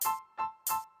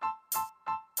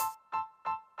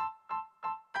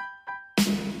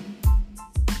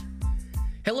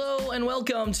Hello and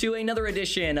welcome to another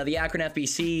edition of the Akron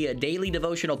FBC Daily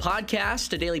Devotional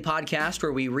Podcast, a daily podcast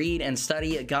where we read and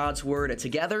study God's Word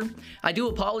together. I do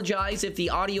apologize if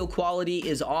the audio quality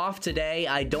is off today.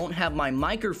 I don't have my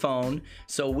microphone,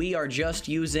 so we are just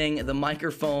using the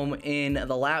microphone in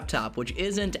the laptop, which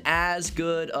isn't as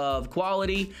good of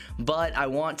quality, but I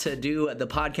want to do the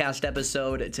podcast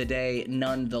episode today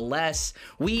nonetheless.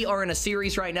 We are in a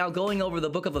series right now going over the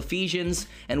book of Ephesians,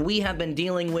 and we have been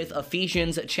dealing with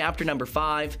Ephesians chapter number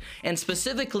 5, and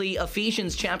specifically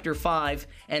Ephesians chapter 5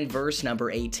 and verse number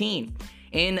 18.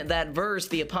 In that verse,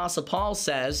 the Apostle Paul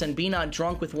says, "And be not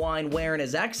drunk with wine wherein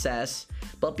is excess,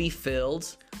 but be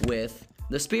filled with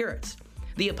the Spirit."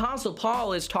 The Apostle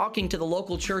Paul is talking to the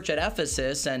local church at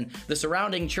Ephesus and the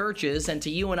surrounding churches and to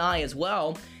you and I as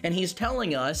well, and he's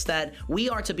telling us that we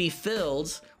are to be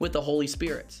filled with the Holy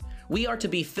Spirit. We are to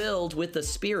be filled with the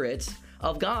Spirit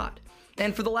of God.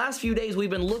 And for the last few days, we've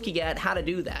been looking at how to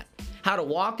do that, how to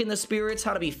walk in the spirits,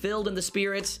 how to be filled in the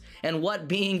spirits, and what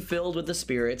being filled with the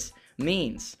spirits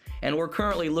means. And we're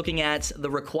currently looking at the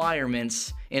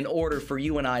requirements in order for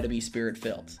you and I to be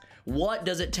spirit-filled. What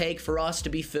does it take for us to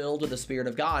be filled with the Spirit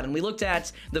of God? And we looked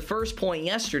at the first point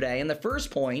yesterday, and the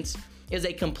first point is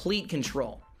a complete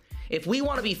control. If we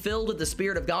want to be filled with the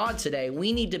Spirit of God today,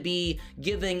 we need to be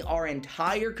giving our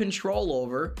entire control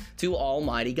over to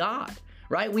Almighty God.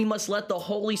 Right? We must let the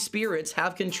Holy Spirit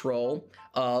have control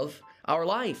of our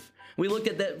life. We looked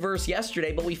at that verse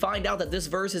yesterday, but we find out that this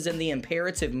verse is in the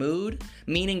imperative mood,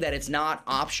 meaning that it's not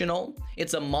optional.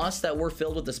 It's a must that we're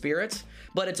filled with the Spirit,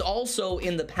 but it's also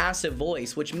in the passive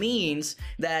voice, which means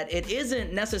that it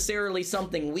isn't necessarily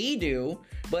something we do,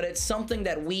 but it's something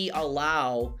that we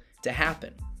allow to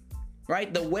happen.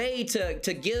 Right? The way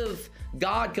to give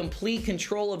God complete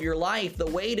control of your life, the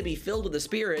way to be filled with the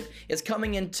Spirit is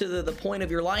coming into the point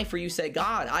of your life where you say,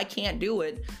 God, I can't do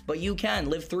it, but you can.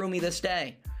 Live through me this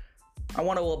day. I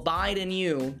want to abide in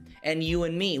you and you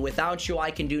in me. Without you,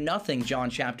 I can do nothing, John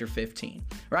chapter 15.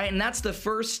 Right? And that's the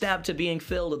first step to being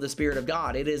filled with the Spirit of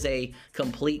God. It is a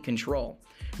complete control.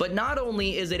 But not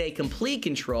only is it a complete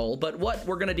control, but what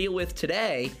we're going to deal with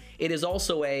today, it is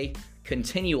also a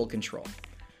continual control.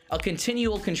 A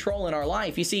continual control in our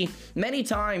life. You see, many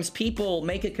times people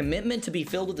make a commitment to be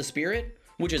filled with the Spirit,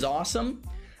 which is awesome,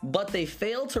 but they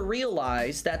fail to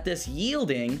realize that this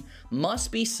yielding must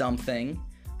be something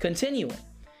continual.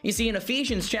 You see, in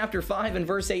Ephesians chapter 5 and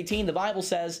verse 18, the Bible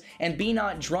says, "And be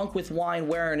not drunk with wine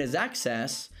wherein is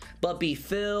excess, but be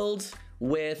filled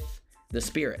with the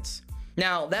Spirit."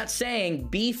 Now, that saying,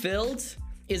 be filled,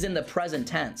 is in the present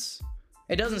tense.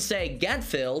 It doesn't say get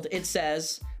filled, it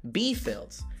says be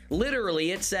filled.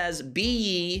 Literally, it says, be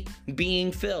ye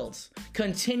being filled.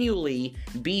 Continually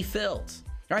be filled.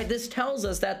 All right, this tells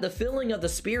us that the filling of the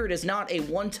Spirit is not a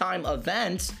one-time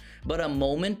event, but a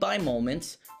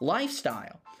moment-by-moment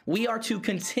lifestyle. We are to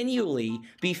continually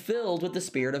be filled with the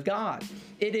Spirit of God.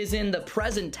 It is in the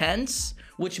present tense,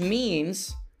 which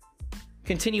means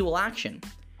continual action.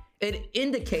 It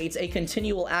indicates a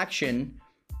continual action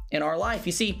in our life.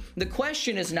 You see, the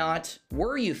question is not,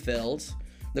 were you filled?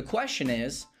 The question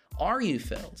is, are you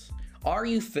filled? Are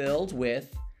you filled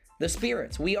with the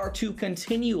Spirit? We are to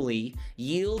continually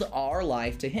yield our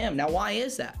life to Him. Now, why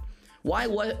is that?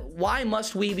 Why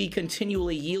must we be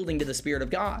continually yielding to the Spirit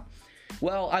of God?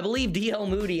 Well, I believe D.L.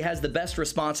 Moody has the best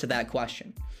response to that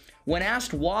question. When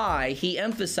asked why, he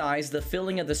emphasized the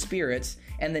filling of the Spirit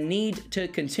and the need to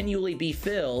continually be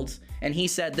filled, and he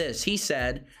said this. He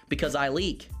said, because I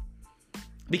leak.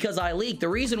 Because I leak. The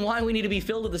reason why we need to be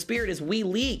filled with the Spirit is we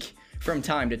leak from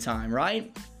time to time,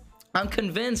 right? I'm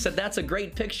convinced that that's a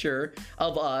great picture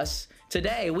of us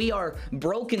today. We are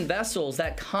broken vessels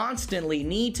that constantly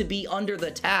need to be under the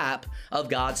tap of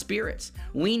God's Spirit.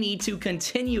 We need to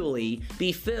continually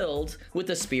be filled with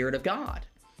the Spirit of God.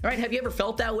 All right, have you ever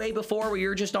felt that way before, where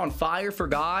you're just on fire for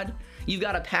God? You've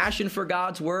got a passion for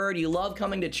God's Word. You love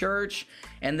coming to church,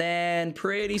 and then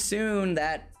pretty soon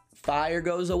that fire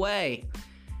goes away.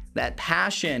 That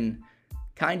passion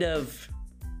kind of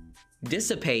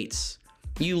dissipates.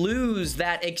 You lose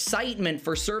that excitement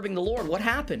for serving the Lord. What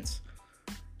happens?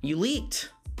 You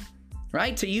leaked,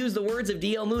 right? To use the words of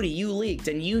D.L. Moody, you leaked,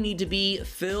 and you need to be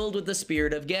filled with the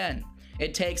Spirit again.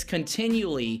 It takes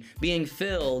continually being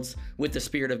filled with the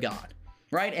Spirit of God,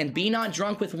 right? And be not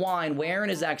drunk with wine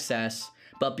wherein is excess,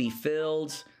 but be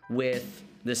filled with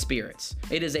the Spirit.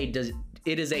 It is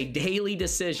a daily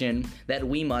decision that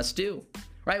we must do.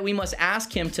 Right? We must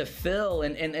ask Him to fill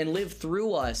and live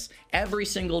through us every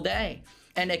single day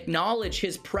and acknowledge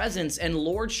His presence and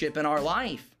lordship in our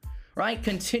life. Right?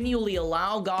 Continually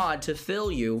allow God to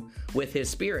fill you with His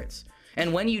Spirit.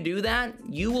 And when you do that,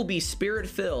 you will be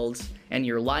Spirit-filled and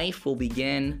your life will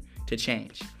begin to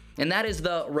change. And that is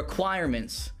the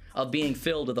requirements of being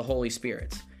filled with the Holy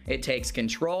Spirit. It takes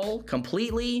control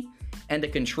completely and to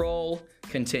control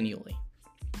continually.